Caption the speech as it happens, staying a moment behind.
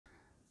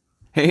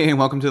Hey, and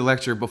welcome to the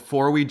lecture.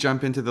 Before we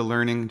jump into the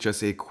learning,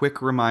 just a quick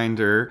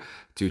reminder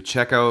to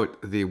check out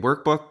the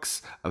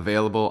workbooks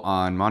available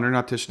on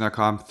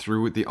modernoptician.com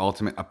through the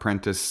Ultimate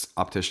Apprentice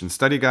Optician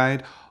Study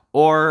Guide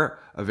or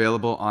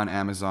available on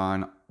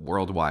Amazon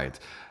worldwide.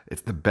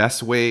 It's the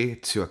best way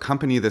to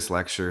accompany this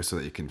lecture so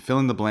that you can fill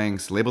in the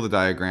blanks, label the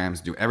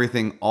diagrams, do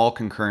everything all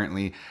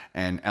concurrently,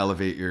 and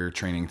elevate your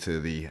training to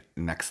the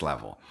next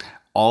level.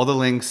 All the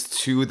links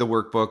to the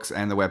workbooks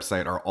and the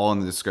website are all in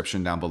the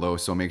description down below,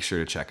 so make sure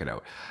to check it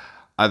out.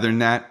 Other than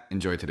that,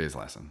 enjoy today's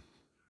lesson.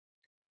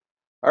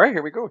 All right,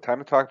 here we go. Time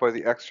to talk about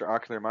the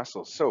extraocular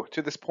muscles. So,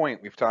 to this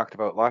point, we've talked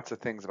about lots of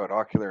things about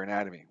ocular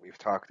anatomy. We've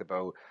talked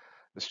about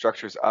the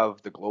structures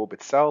of the globe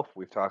itself.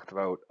 We've talked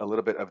about a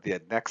little bit of the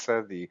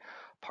adnexa, the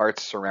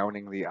parts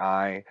surrounding the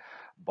eye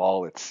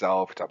ball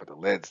itself. We talked about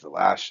the lids, the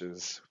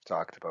lashes. We've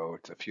talked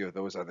about a few of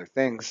those other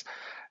things.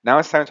 Now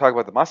it's time to talk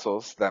about the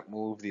muscles that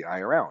move the eye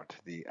around,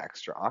 the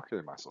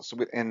extraocular muscles. So,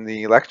 in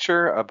the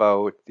lecture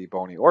about the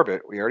bony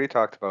orbit, we already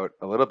talked about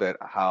a little bit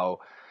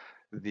how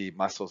the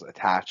muscles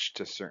attached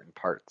to certain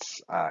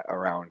parts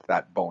around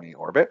that bony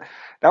orbit.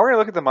 Now we're going to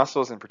look at the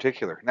muscles in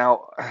particular.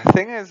 Now, the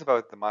thing is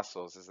about the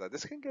muscles is that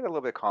this can get a little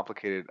bit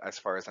complicated as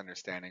far as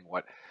understanding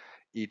what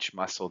each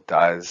muscle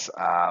does.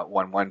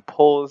 When one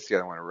pulls, the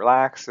other one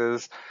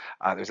relaxes.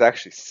 There's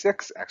actually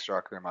 6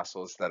 extraocular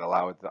muscles that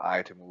allow the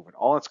eye to move in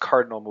all its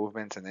cardinal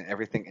movements and then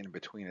everything in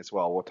between as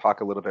well. We'll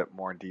talk a little bit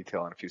more in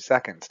detail in a few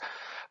seconds.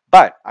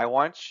 But I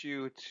want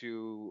you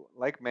to,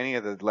 like many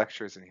of the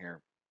lectures in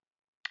here,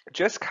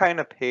 just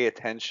kind of pay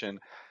attention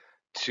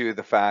to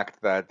the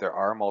fact that there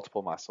are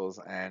multiple muscles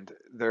and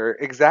their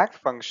exact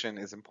function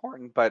is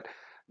important, but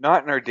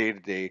not in our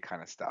day-to-day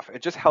kind of stuff.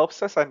 It just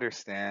helps us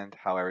understand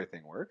how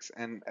everything works.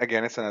 And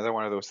again, it's another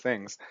one of those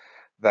things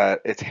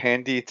that it's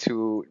handy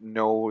to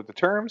know the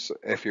terms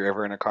if you're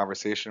ever in a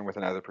conversation with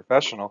another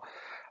professional,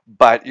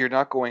 but you're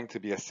not going to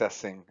be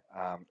assessing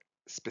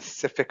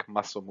specific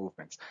muscle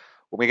movements.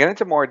 When we get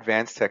into more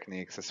advanced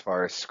techniques as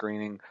far as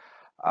screening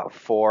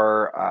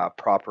for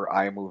proper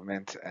eye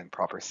movement and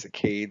proper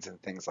saccades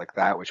and things like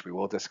that, which we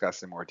will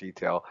discuss in more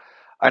detail.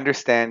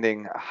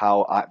 Understanding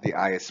how the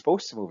eye is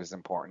supposed to move is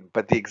important,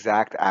 but the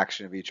exact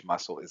action of each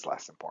muscle is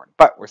less important.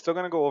 But we're still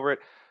going to go over it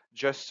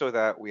just so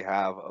that we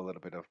have a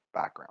little bit of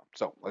background.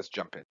 So let's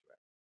jump in.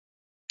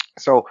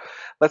 So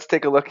let's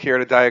take a look here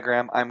at a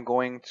diagram. I'm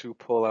going to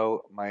pull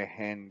out my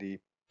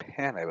handy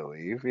pen, I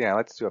believe. Yeah,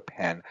 let's do a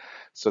pen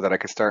so that I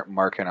can start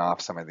marking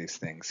off some of these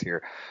things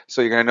here.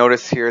 So you're going to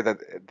notice here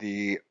that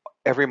the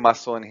every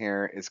muscle in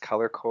here is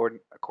color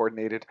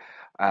coordinated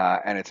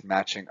and it's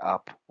matching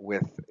up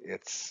with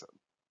its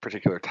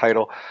particular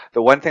title.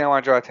 The one thing I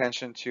want to draw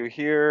attention to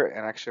here,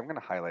 and actually I'm going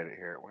to highlight it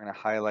here. We're going to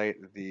highlight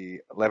the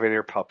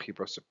levator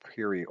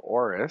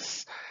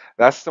palpebrosuperiorus.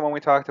 That's the one we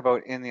talked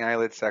about in the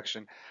eyelid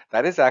section.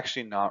 That is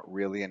actually not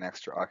really an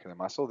extraocular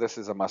muscle. This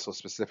is a muscle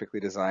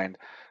specifically designed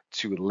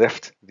to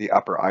lift the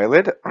upper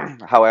eyelid.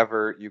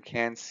 However, you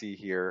can see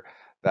here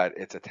that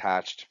it's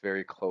attached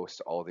very close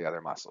to all the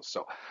other muscles.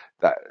 So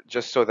that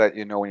just so that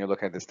you know when you're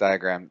looking at this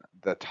diagram,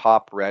 the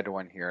top red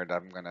one here that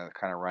I'm going to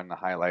kind of run the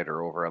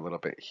highlighter over a little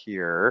bit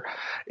here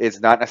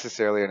is not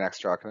necessarily an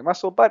extraocular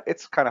muscle, but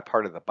it's kind of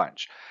part of the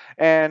bunch.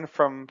 And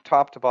from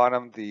top to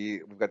bottom,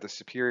 we've got the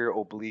superior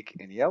oblique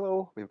in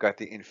yellow. We've got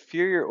the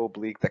inferior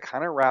oblique that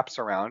kind of wraps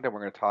around, and we're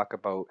going to talk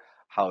about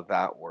how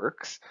that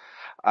works.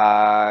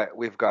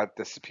 We've got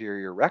the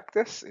superior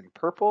rectus in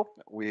purple.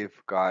 We've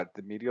got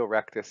the medial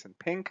rectus in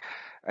pink,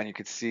 and you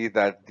can see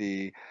that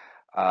the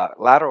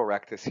lateral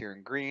rectus here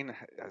in green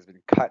has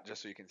been cut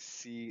just so you can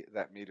see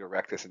that medial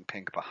rectus in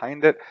pink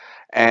behind it,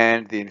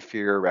 and the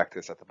inferior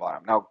rectus at the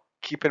bottom. Now,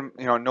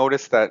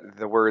 notice that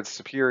the words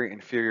superior,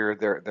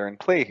 inferior, they're in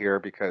play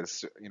here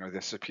because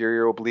the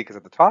superior oblique is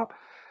at the top,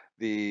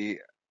 the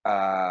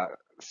uh,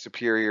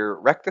 superior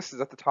rectus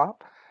is at the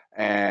top,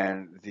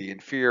 and the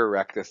inferior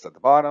rectus at the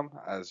bottom,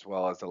 as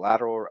well as the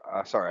lateral,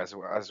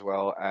 as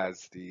well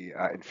as the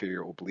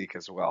inferior oblique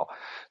as well.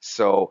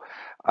 So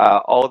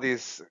all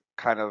these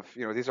kind of,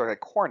 these are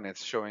like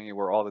coordinates showing you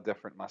where all the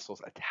different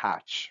muscles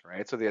attach,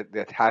 right? So the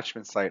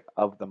attachment site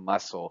of the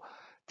muscle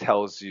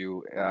tells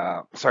you,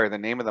 the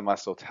name of the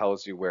muscle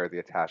tells you where the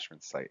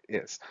attachment site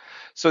is.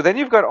 So then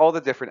you've got all the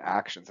different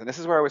actions. And this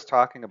is where I was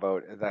talking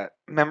about that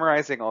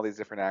memorizing all these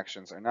different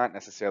actions are not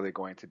necessarily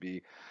going to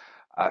be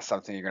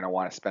something you're going to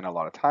want to spend a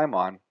lot of time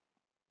on.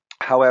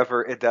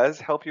 However, it does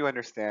help you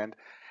understand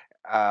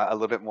a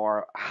little bit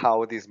more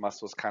how these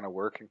muscles kind of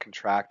work and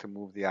contract to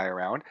move the eye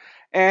around.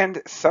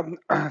 And some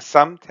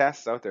some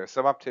tests out there,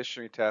 some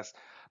opticianry tests.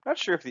 I'm not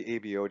sure if the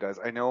ABO does.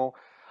 I know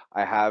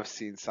I have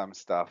seen some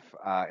stuff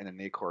in a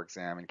NACOR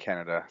exam in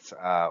Canada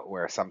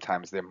where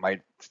sometimes they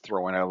might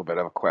throw in a little bit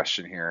of a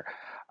question here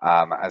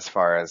as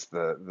far as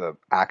the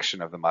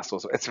action of the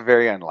muscles. It's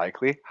very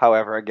unlikely.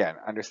 However, again,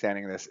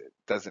 understanding this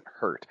doesn't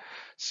hurt.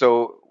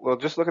 So we'll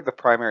just look at the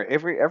primary.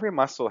 Every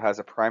muscle has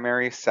a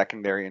primary,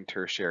 secondary, and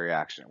tertiary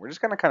action. We're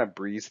just going to kind of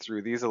breeze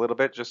through these a little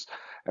bit,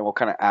 and we'll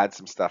kind of add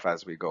some stuff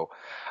as we go.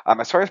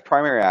 As far as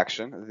primary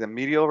action, the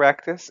medial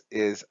rectus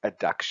is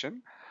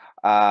adduction.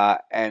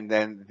 And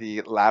then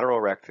the lateral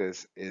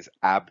rectus is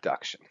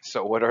abduction.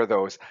 So what are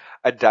those?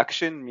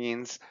 Adduction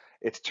means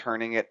it's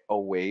turning it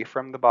away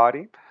from the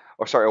body,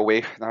 or sorry,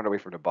 away, not away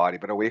from the body,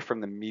 but away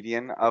from the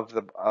median of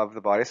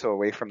the body, so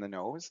away from the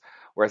nose.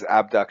 Whereas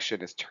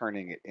abduction is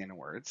turning it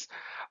inwards.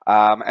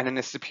 And in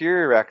the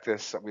superior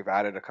rectus, we've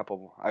added a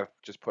couple. I've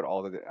just put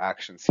all of the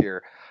actions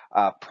here.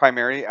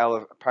 Primarily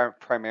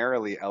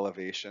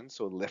elevation,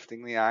 so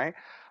lifting the eye,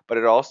 but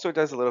it also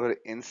does a little bit of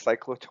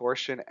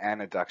encyclotorsion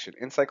and adduction.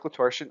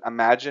 Encyclotorsion,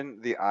 imagine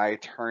the eye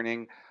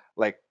turning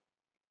like,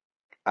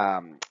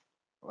 um,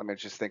 let me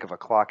just think of a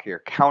clock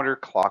here,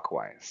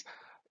 counterclockwise,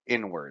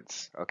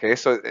 inwards. Okay,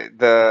 so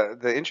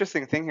the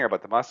interesting thing here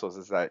about the muscles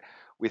is that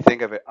we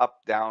think of it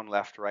up, down,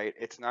 left, right.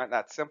 It's not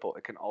that simple.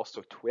 It can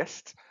also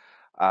twist,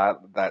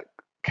 that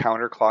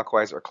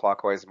counterclockwise or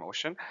clockwise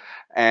motion.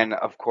 And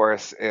of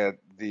course, in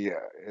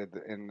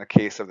the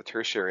case of the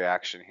tertiary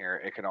action here,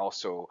 it can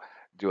also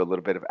do a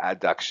little bit of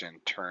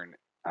adduction, turn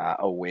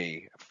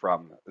away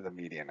from the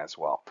median as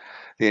well.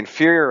 The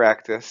inferior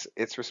rectus,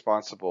 it's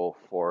responsible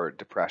for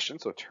depression,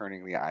 so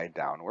turning the eye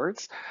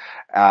downwards.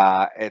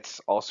 It's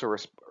also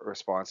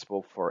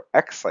responsible for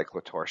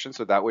excyclotorsion,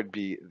 so that would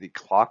be the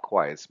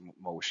clockwise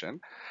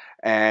motion,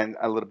 and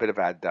a little bit of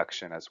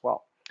adduction as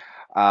well.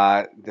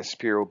 The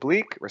superior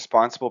oblique,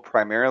 responsible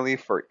primarily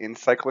for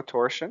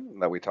encyclotorsion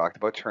that we talked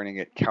about, turning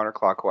it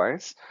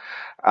counterclockwise.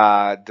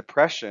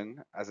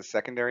 Depression as a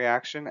secondary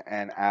action,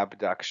 and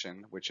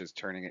abduction, which is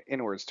turning it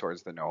inwards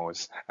towards the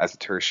nose, as a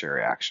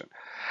tertiary action.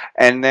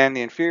 And then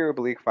the inferior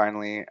oblique,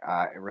 finally,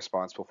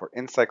 responsible for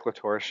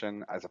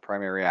encyclotorsion as a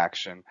primary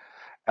action,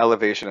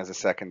 elevation as a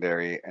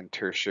secondary, and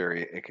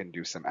tertiary, it can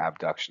do some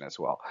abduction as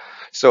well.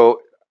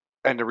 So,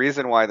 and the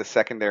reason why the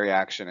secondary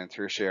action and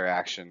tertiary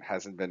action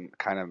hasn't been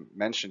kind of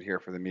mentioned here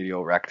for the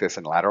medial rectus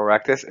and lateral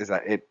rectus is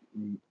that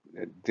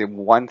the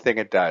one thing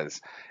it does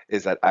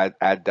is that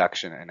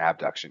adduction and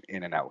abduction,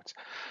 in and out.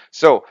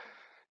 So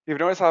you've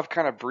noticed how I've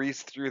kind of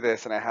breezed through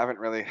this and I haven't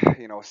really,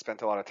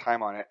 spent a lot of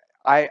time on it.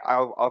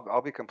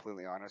 I'll be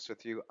completely honest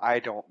with you. I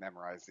don't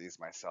memorize these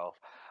myself.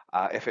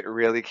 If it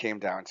really came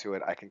down to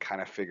it, I can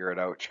kind of figure it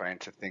out trying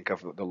to think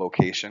of the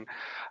location.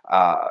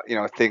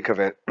 Think of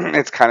it.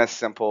 It's kind of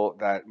simple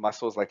that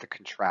muscles like to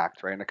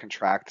contract, right? And a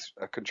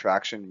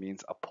contraction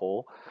means a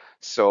pull.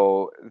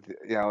 So,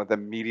 the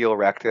medial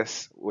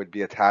rectus would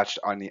be attached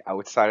on the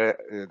outside,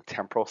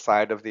 temporal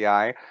side of the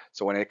eye.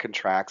 So when it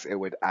contracts, it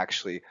would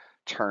actually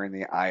turn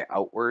the eye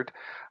outward.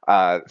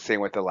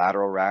 Same with the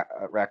lateral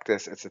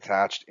rectus, it's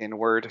attached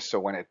inward. So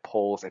when it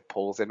pulls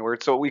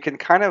inward. So we can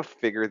kind of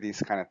figure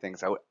these kind of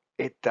things out.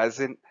 It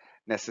doesn't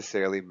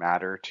necessarily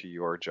matter to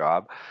your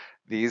job.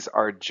 These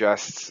are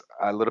just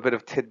a little bit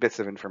of tidbits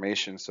of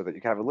information so that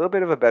you can have a little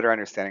bit of a better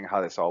understanding of how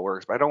this all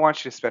works. But I don't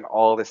want you to spend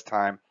all this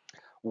time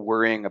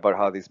worrying about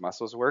how these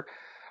muscles work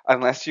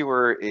unless you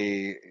were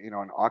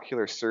an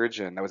ocular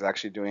surgeon that was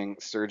actually doing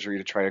surgery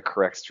to try to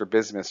correct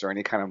strabismus or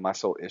any kind of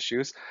muscle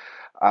issues.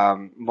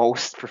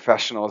 Most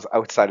professionals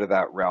outside of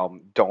that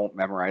realm don't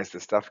memorize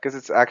this stuff because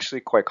it's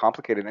actually quite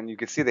complicated, and you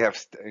can see they have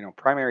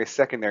primary,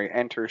 secondary,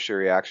 and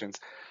tertiary actions.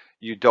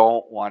 You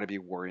don't want to be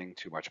worrying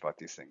too much about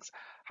these things.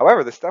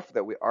 However, the stuff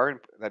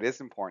that is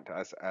important to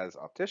us as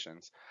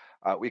opticians,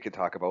 we can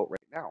talk about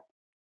right now.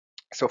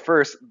 So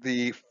first,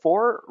 the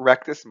four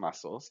rectus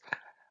muscles,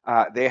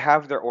 they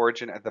have their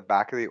origin at the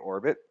back of the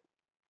orbit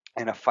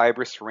in a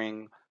fibrous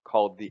ring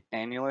called the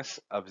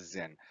annulus of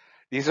Zinn.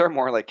 These are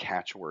more like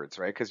catchwords,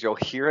 right? Because you'll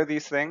hear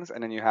these things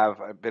and then you have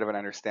a bit of an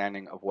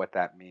understanding of what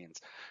that means.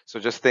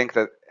 So just think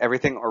that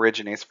everything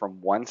originates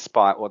from one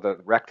spot, well, the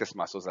rectus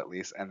muscles at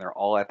least, and they're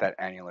all at that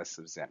annulus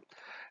of Zinn.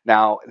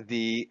 Now,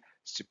 the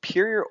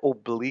superior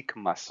oblique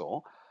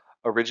muscle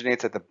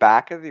originates at the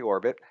back of the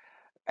orbit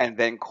and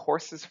then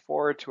courses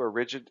forward to a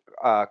rigid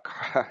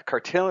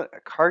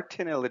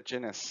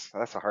cartilaginous,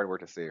 that's a hard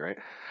word to say, right?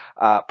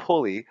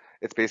 Pulley.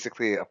 It's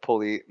basically a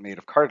pulley made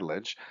of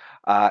cartilage,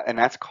 and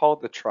that's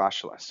called the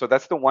trochleus. So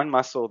that's the one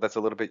muscle that's a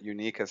little bit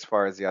unique as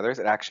far as the others.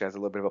 It actually has a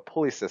little bit of a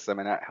pulley system,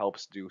 and that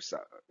helps do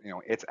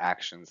its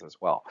actions as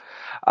well.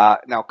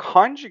 Now,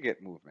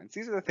 conjugate movements.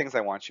 These are the things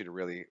I want you to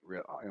really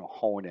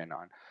hone in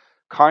on.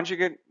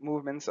 Conjugate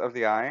movements of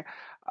the eye,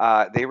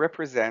 they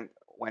represent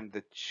when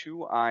the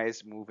two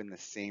eyes move in the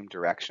same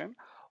direction,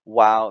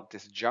 while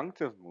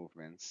disjunctive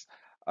movements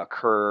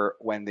occur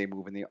when they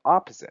move in the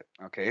opposite.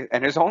 Okay,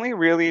 and there's only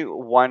really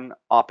one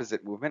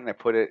opposite movement, and I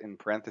put it in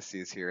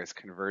parentheses here as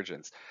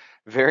convergence.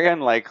 Very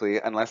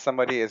unlikely, unless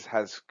somebody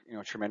has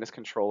tremendous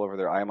control over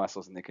their eye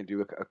muscles and they can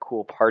do a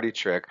cool party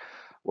trick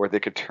where they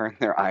could turn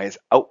their eyes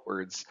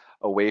outwards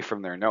away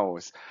from their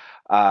nose.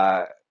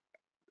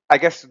 I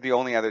guess the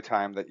only other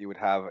time that you would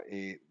have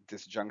a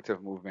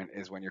disjunctive movement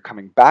is when you're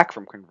coming back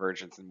from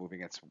convergence and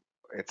moving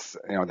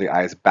the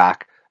eyes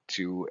back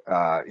to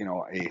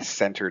a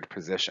centered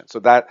position. So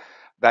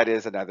that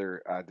is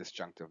another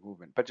disjunctive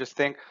movement. But just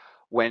think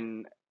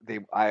when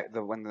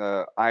when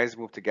the eyes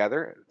move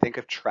together, think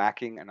of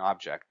tracking an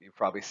object. You've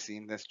probably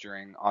seen this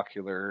during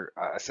ocular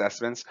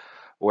assessments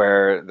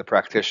where the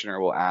practitioner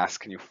will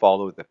ask, can you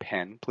follow the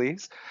pen,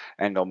 please?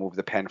 And they'll move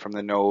the pen from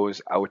the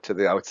nose out to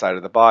the outside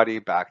of the body,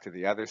 back to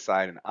the other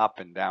side, and up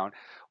and down.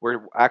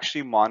 We're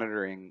actually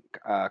monitoring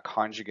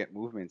conjugate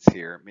movements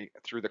here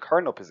through the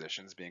cardinal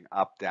positions, being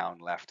up, down,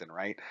 left, and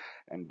right,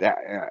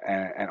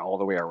 and all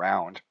the way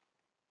around.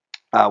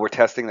 We're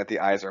testing that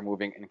the eyes are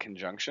moving in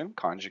conjunction,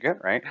 conjugate,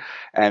 right?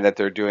 And that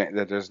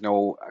there's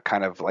no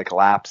kind of like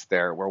lapse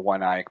there where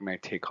one eye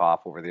might take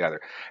off over the other.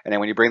 And then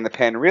when you bring the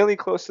pen really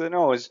close to the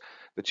nose,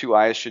 the two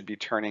eyes should be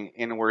turning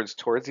inwards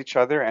towards each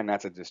other, and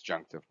that's a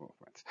disjunctive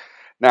movement.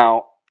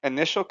 Now,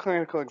 initial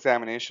clinical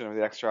examination of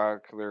the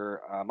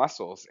extraocular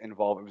muscles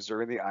involve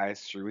observing the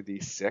eyes through the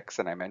six,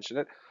 and I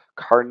mentioned it,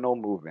 cardinal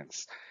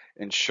movements,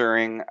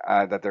 ensuring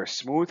that they're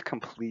smooth,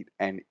 complete,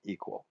 and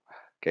equal.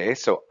 Okay,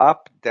 so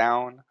up,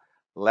 down,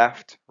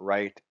 left,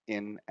 right,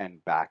 in,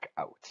 and back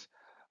out.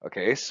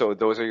 Okay, so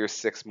those are your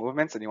six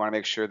movements, and you want to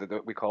make sure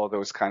that we call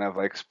those kind of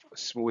like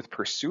smooth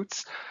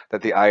pursuits,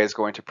 that the eye is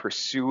going to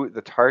pursue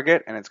the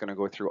target and it's going to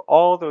go through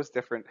all those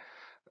different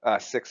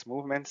six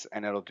movements,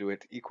 and it'll do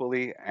it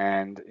equally.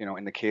 And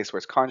in the case where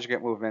it's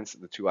conjugate movements,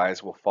 the two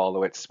eyes will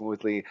follow it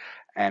smoothly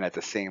and at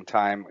the same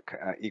time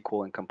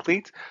equal and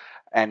complete.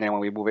 And then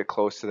when we move it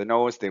close to the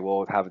nose, they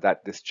will have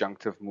that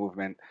disjunctive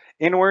movement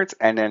inwards,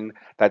 and then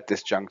that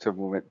disjunctive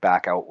movement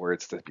back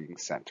outwards to being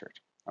centered.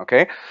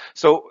 Okay,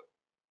 so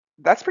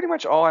that's pretty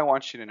much all I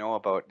want you to know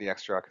about the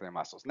extraocular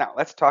muscles. Now,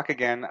 let's talk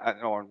again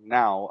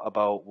now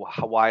about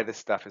why this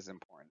stuff is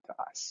important to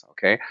us,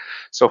 okay?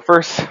 So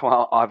first,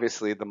 well,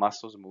 obviously the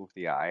muscles move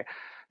the eye.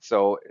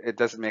 So it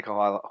doesn't make a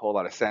whole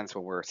lot of sense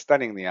when we're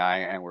studying the eye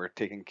and we're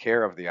taking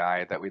care of the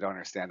eye that we don't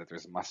understand that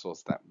there's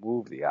muscles that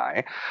move the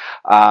eye.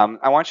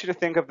 I want you to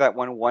think of that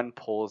when one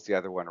pulls, the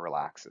other one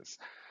relaxes.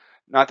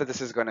 Not that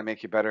this is going to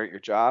make you better at your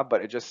job,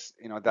 but it just,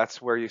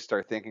 that's where you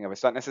start thinking of.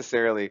 It's not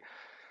necessarily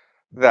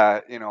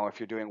that if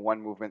you're doing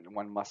one movement and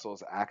one muscle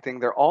is acting,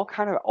 they're all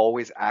kind of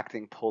always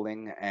acting,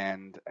 pulling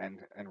and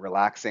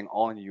relaxing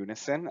all in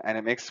unison, and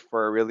it makes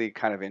for a really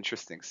kind of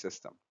interesting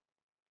system.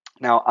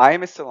 Now, eye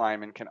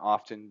misalignment can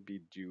often be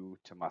due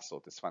to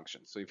muscle dysfunction.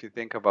 So if you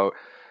think about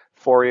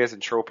phorias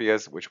and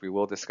tropias, which we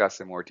will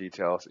discuss in more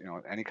details,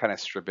 any kind of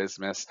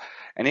strabismus,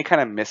 any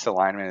kind of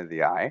misalignment of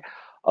the eye,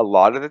 a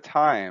lot of the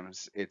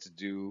times it's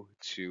due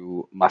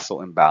to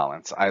muscle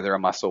imbalance. Either a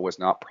muscle was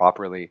not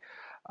properly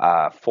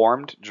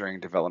formed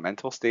during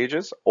developmental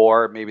stages,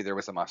 or maybe there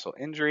was a muscle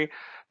injury.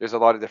 There's a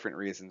lot of different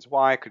reasons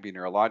why. It could be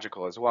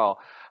neurological as well.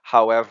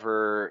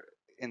 However,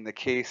 in the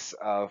case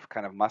of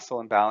kind of muscle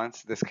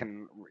imbalance, this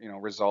can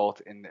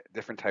result in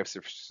different types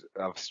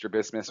of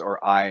strabismus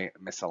or eye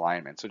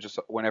misalignment. So just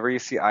whenever you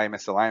see eye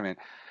misalignment,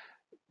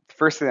 the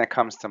first thing that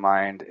comes to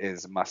mind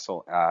is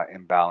muscle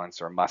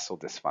imbalance or muscle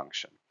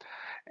dysfunction.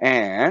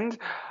 And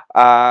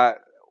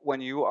when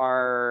you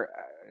are,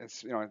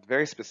 it's,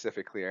 very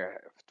specifically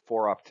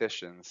for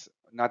opticians,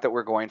 not that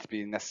we're going to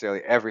be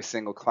necessarily every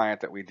single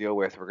client that we deal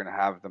with, we're going to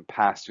have them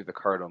pass through the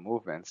cardinal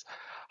movements.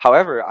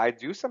 However, I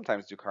do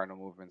sometimes do cardinal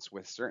movements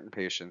with certain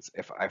patients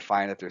if I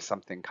find that there's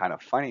something kind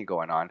of funny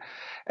going on.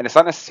 And it's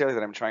not necessarily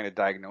that I'm trying to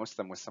diagnose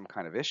them with some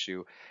kind of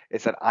issue.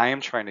 It's that I am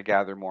trying to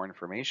gather more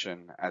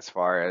information as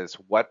far as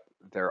what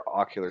their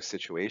ocular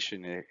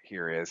situation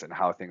here is and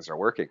how things are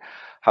working.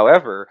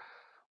 However,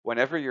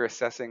 whenever you're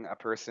assessing a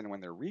person when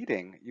they're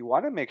reading, you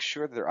want to make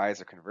sure that their eyes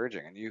are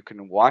converging, and you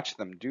can watch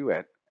them do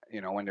it.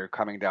 When they're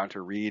coming down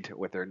to read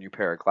with their new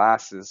pair of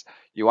glasses,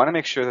 you want to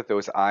make sure that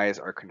those eyes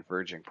are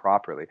converging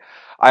properly.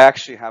 I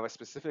actually have a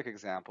specific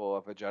example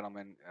of a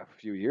gentleman a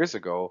few years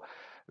ago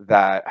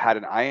that had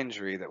an eye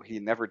injury that he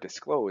never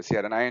disclosed. He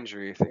had an eye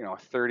injury,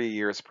 30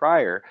 years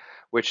prior,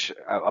 which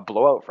a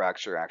blowout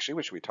fracture actually,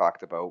 which we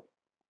talked about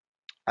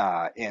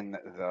in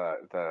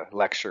the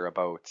lecture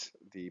about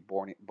the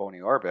bony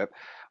orbit,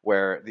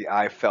 where the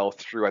eye fell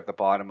through at the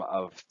bottom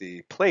of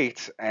the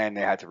plate and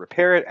they had to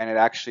repair it, and it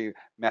actually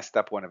messed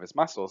up one of his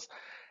muscles.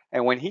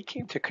 And when he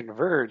came to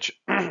converge,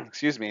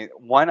 excuse me,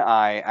 one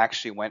eye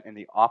actually went in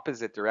the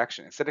opposite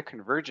direction. Instead of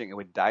converging, it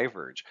would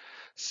diverge.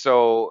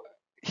 So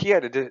he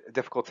had a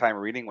difficult time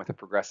reading with a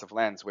progressive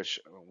lens, which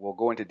we'll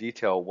go into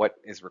detail what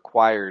is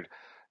required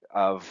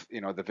of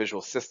the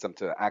visual system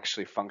to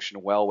actually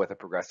function well with a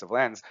progressive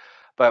lens.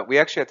 But we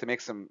actually had to make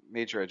some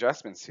major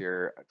adjustments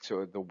here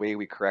to the way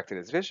we corrected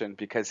his vision,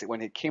 because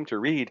when it came to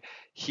read,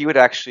 he would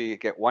actually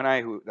get one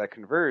eye that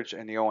converged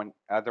and the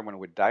other one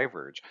would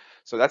diverge.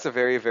 So that's a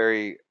very,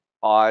 very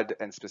odd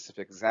and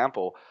specific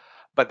example.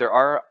 But there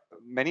are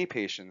many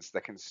patients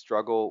that can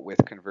struggle with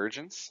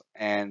convergence,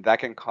 and that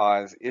can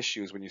cause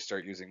issues when you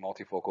start using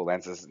multifocal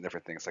lenses and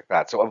different things like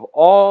that. So of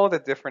all the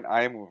different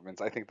eye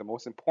movements, I think the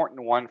most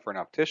important one for an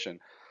optician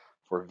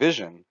for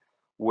vision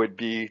would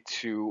be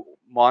to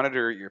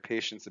monitor your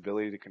patient's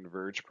ability to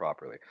converge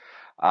properly.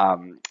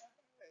 Um,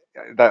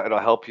 that it'll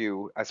help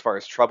you as far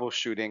as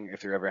troubleshooting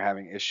if you're ever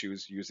having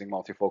issues using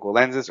multifocal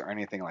lenses or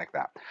anything like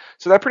that.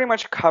 So that pretty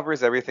much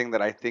covers everything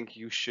that I think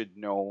you should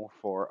know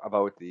for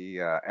about the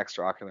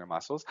extraocular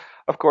muscles.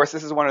 Of course,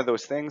 this is one of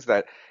those things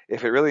that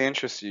if it really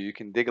interests you, you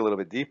can dig a little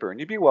bit deeper and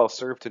you'd be well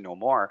served to know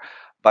more.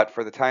 But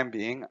for the time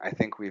being, I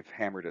think we've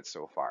hammered it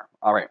so far.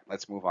 All right,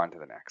 let's move on to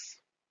the next.